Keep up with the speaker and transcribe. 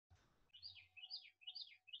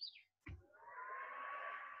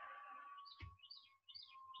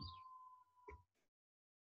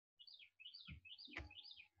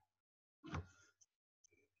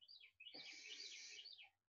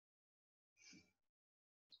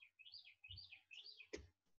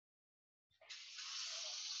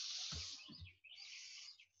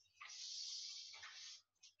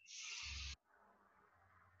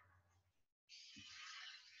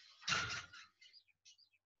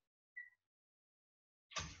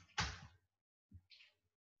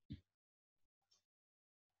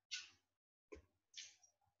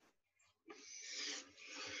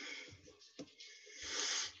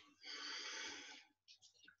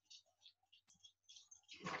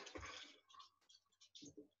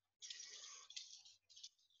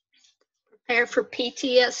Prepare for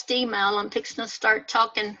PTSD, Mal. I'm fixing to start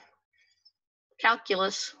talking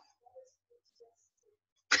calculus.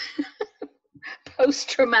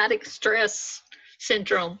 Post-traumatic stress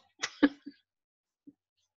syndrome.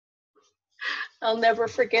 I'll never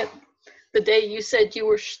forget the day you said you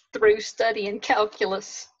were through studying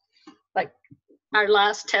calculus. Like our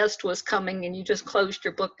last test was coming and you just closed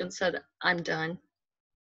your book and said, I'm done.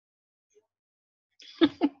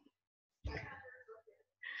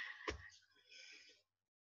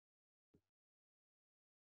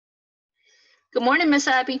 Good morning, Miss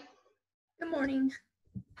Abby. Good morning.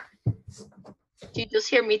 Did you just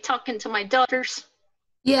hear me talking to my daughters?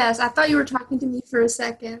 Yes, I thought you were talking to me for a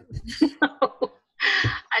second. No.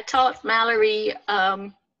 I taught Mallory,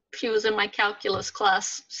 she was in my calculus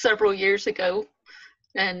class several years ago.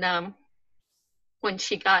 And when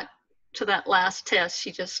she got to that last test,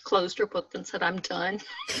 she just closed her book and said, I'm done.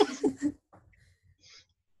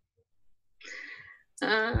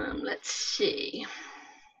 Let's see.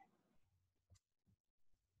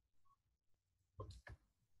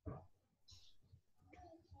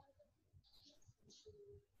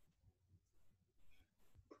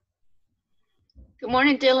 Good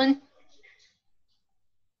morning, Dylan.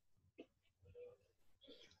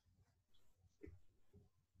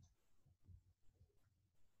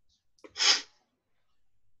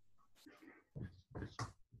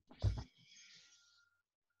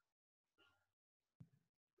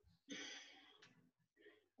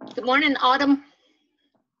 Good morning, Autumn.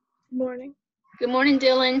 Good morning. Good morning,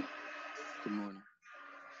 Dylan. Good morning.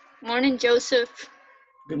 Morning, Joseph.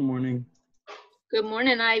 Good morning. Good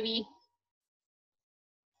morning, Ivy.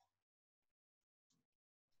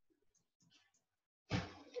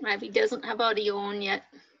 Ivy doesn't have audio on yet.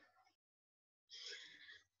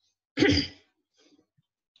 Good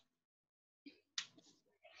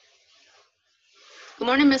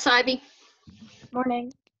morning, Miss Ivy.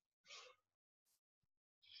 Morning.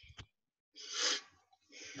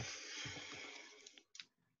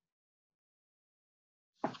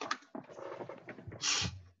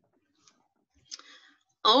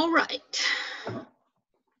 All right.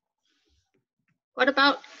 What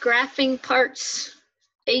about graphing parts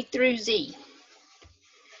A through Z?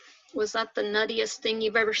 Was that the nuttiest thing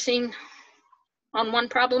you've ever seen on one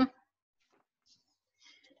problem?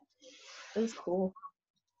 It was cool.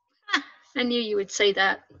 I knew you would say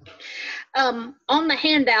that. On the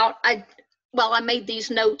handout, I made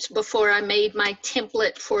these notes before I made my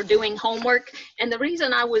template for doing homework. And the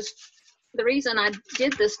reason I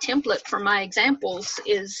did this template for my examples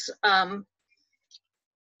is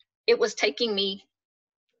it was taking me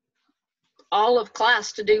all of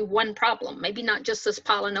class to do one problem. Maybe not just this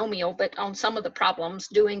polynomial, but on some of the problems,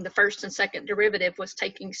 doing the first and second derivative was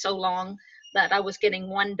taking so long that I was getting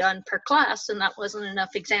one done per class, and that wasn't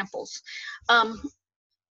enough examples.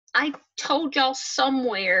 I told y'all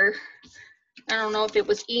somewhere, I don't know if it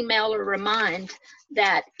was email or remind,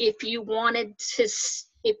 that if you wanted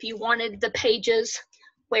the pages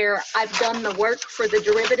where I've done the work for the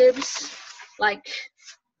derivatives, like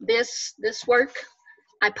this work,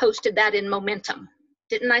 I posted that in Momentum.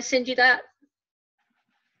 Didn't I send you that?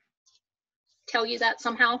 Tell you that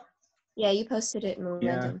somehow? Yeah, you posted it in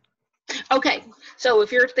Momentum. Okay, so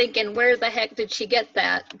if you're thinking, where the heck did she get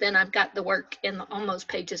that? Then I've got the work on those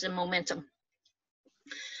pages in Momentum.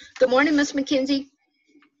 Good morning, Miss McKenzie.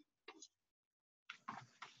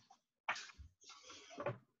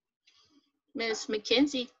 Miss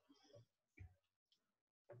McKenzie.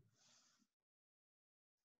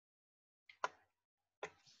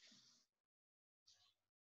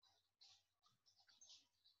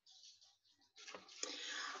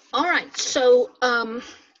 All right, so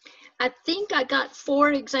I think I got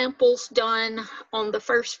 4 examples done on the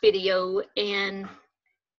first video and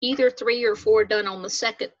either 3 or 4 done on the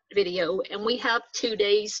second video, and we have 2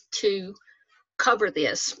 days to cover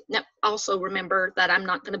this. Now, also remember that I'm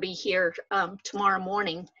not going to be here tomorrow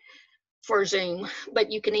morning for Zoom,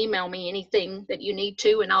 but you can email me anything that you need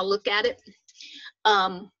to and I'll look at it.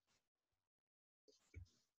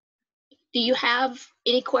 Do you have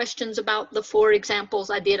any questions about the 4 examples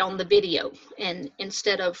I did on the video? And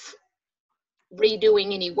instead of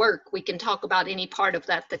redoing any work, we can talk about any part of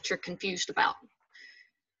that you're confused about.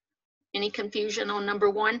 Any confusion on number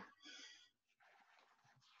 1?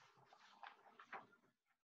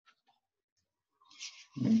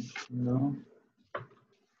 No.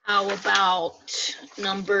 How about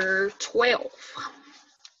number 12?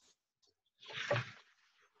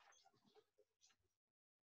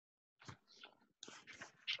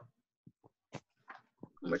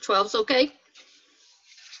 Number 12 is okay.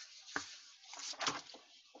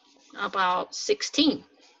 How about 16?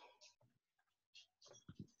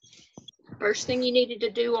 First thing you needed to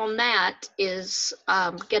do on that is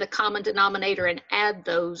get a common denominator and add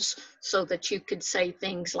those so that you could say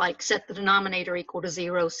things like set the denominator equal to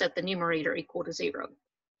 0, set the numerator equal to 0.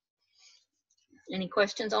 Any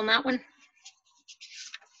questions on that one?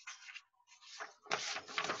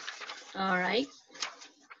 All right.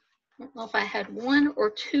 I don't know if I had one or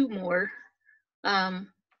two more. I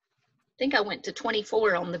think I went to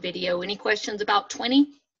 24 on the video. Any questions about 20?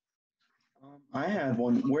 I had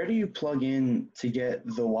one. Where do you plug in to get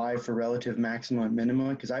the y for relative maxima and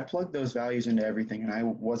minima? Because I plugged those values into everything and I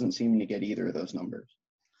wasn't seeming to get either of those numbers.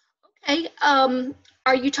 Okay.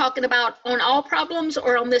 Are you talking about on all problems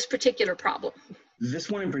or on this particular problem? This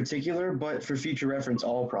one in particular, but for future reference,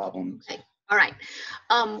 all problems. Okay. All right.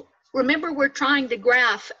 Remember, we're trying to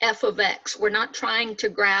graph f of x. We're not trying to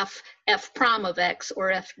graph f prime of x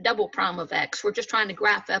or f double prime of x. We're just trying to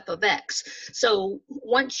graph f of x. So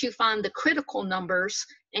once you find the critical numbers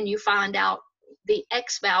and you find out the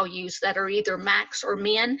x values that are either max or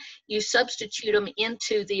min, you substitute them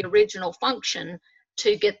into the original function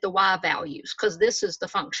to get the y values, because this is the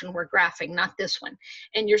function we're graphing, not this one.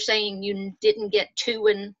 And you're saying you didn't get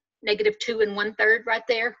negative 2 1/3 right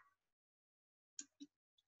there?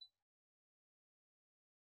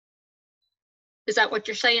 Is that what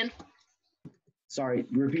you're saying? Sorry,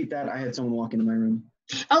 repeat that. I had someone walk into my room.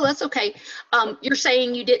 Oh, that's okay. You're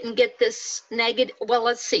saying you didn't get this negative. Well,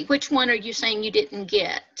 let's see. Which one are you saying you didn't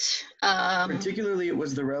get? Particularly, it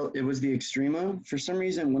was the extrema. For some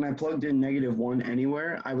reason, when I plugged in -1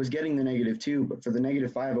 anywhere, I was getting the -2, but for the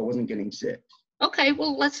 -5, I wasn't getting 6. Okay,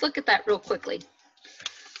 well, let's look at that real quickly.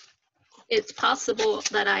 It's possible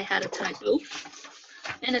that I had a typo,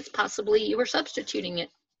 and it's possibly you were substituting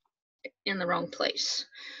it in the wrong place.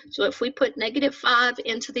 So if we put -5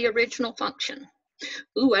 into the original function,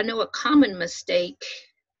 ooh, I know a common mistake.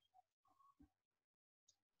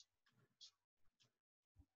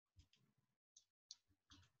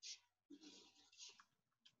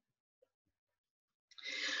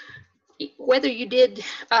 Whether you did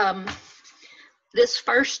this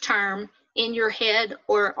first term in your head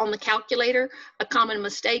or on the calculator, a common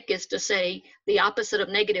mistake is to say the opposite of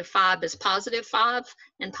 -5 is +5,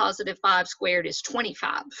 and +5 squared is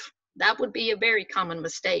 25. That would be a very common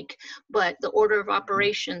mistake, but the order of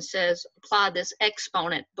operations says apply this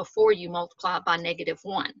exponent before you multiply by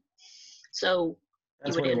 -1. So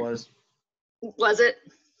That's what it was. Was it?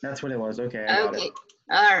 That's what it was. Okay, I got it.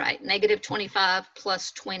 All right, -25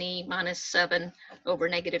 plus 20 minus 7 over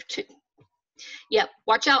 -2. Yep,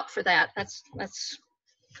 watch out for that.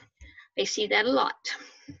 They see that a lot.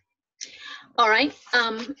 All right,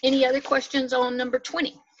 any other questions on number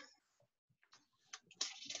 20?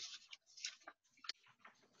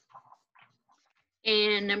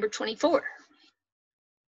 And number 24.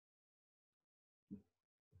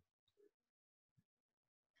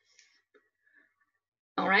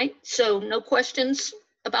 All right, so no questions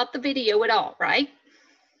about the video at all, right?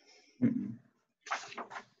 Mm-mm.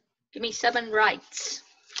 Give me 7 rights.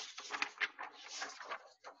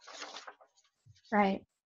 Right.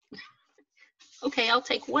 Okay, I'll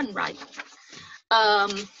take 1 right.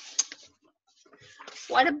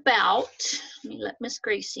 What about, let me let Miss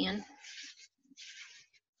Grace in.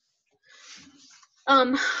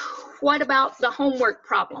 What about the homework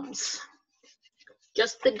problems?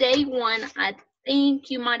 Just the day one, I think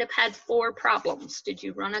you might have had 4 problems. Did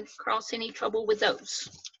you run across any trouble with those?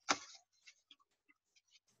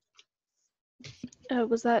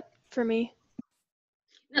 Was that for me?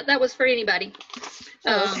 No, that was for anybody.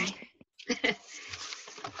 Oh, okay.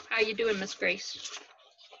 How you doing, Miss Grace?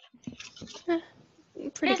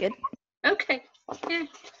 Pretty good. Okay. Yeah,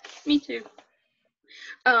 me too.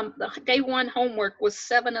 The day one homework was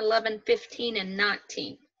 7, 11, 15, and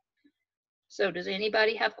 19. So does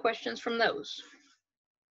anybody have questions from those?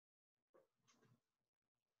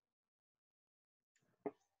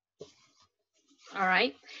 All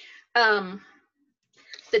right.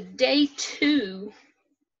 The day 2,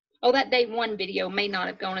 oh, that day 1 video may not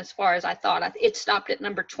have gone as far as I thought. It stopped at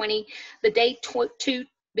number 20. The day 2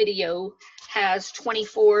 video has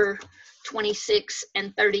 24, 26,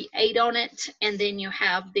 and 38 on it. And then you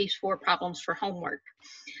have these 4 problems for homework.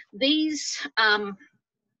 These,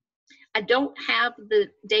 I don't have the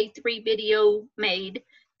day 3 video made,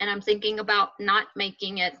 and I'm thinking about not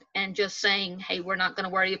making it and just saying, hey, we're not going to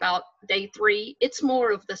worry about day 3. It's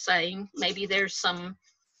more of the same. Maybe there's some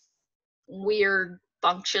weird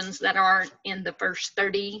functions that aren't in the first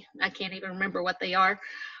 30. I can't even remember what they are.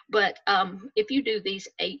 But if you do these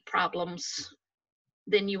 8 problems,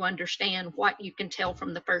 then you understand what you can tell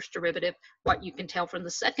from the first derivative, what you can tell from the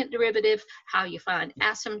second derivative, how you find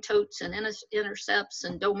asymptotes and intercepts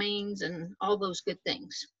and domains and all those good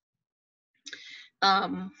things.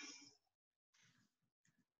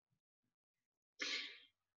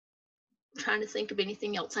 Trying to think of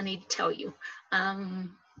anything else I need to tell you.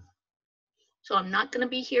 So I'm not going to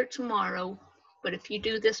be here tomorrow, but if you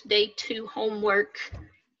do this day 2 homework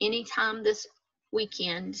anytime this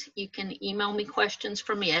weekend, you can email me questions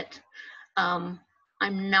from it. I'm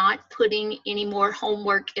not putting any more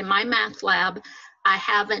homework in my math lab. I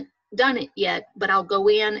haven't done it yet, but I'll go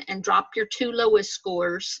in and drop your 2 lowest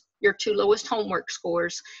scores, your 2 lowest homework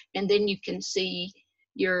scores, and then you can see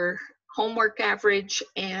your homework average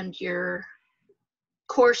and your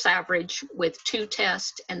course average with 2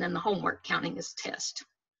 tests, and then the homework counting as a test.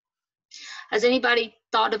 Has anybody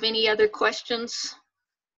thought of any other questions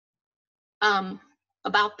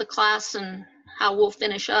about the class and how we'll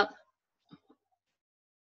finish up?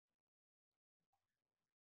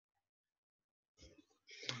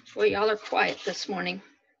 Well, y'all are quiet this morning.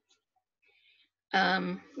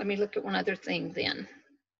 Let me look at one other thing then.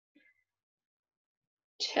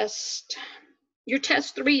 Your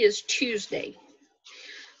test 3 is Tuesday.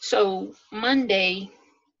 So Monday,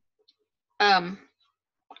 I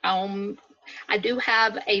do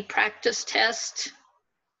have a practice test.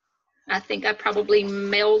 I think I probably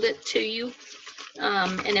mailed it to you.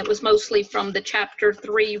 And it was mostly from the chapter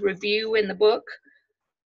 3 review in the book.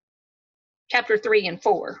 Chapter 3 and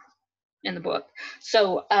 4 in the book.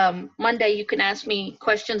 So Monday you can ask me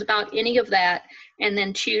questions about any of that. And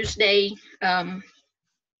then Tuesday,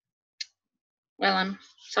 well, I'm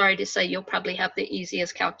sorry to say you'll probably have the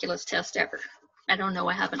easiest calculus test ever. I don't know,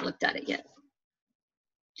 I haven't looked at it yet.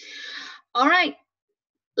 All right,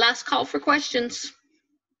 last call for questions.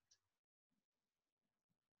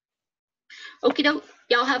 Okie doke,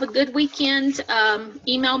 y'all have a good weekend.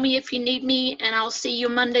 Email me if you need me, and I'll see you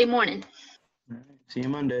Monday morning. All right, see you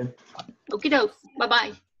Monday. Okie doke,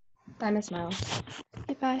 bye-bye. Bye, Miss Miles.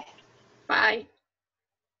 Bye. Bye.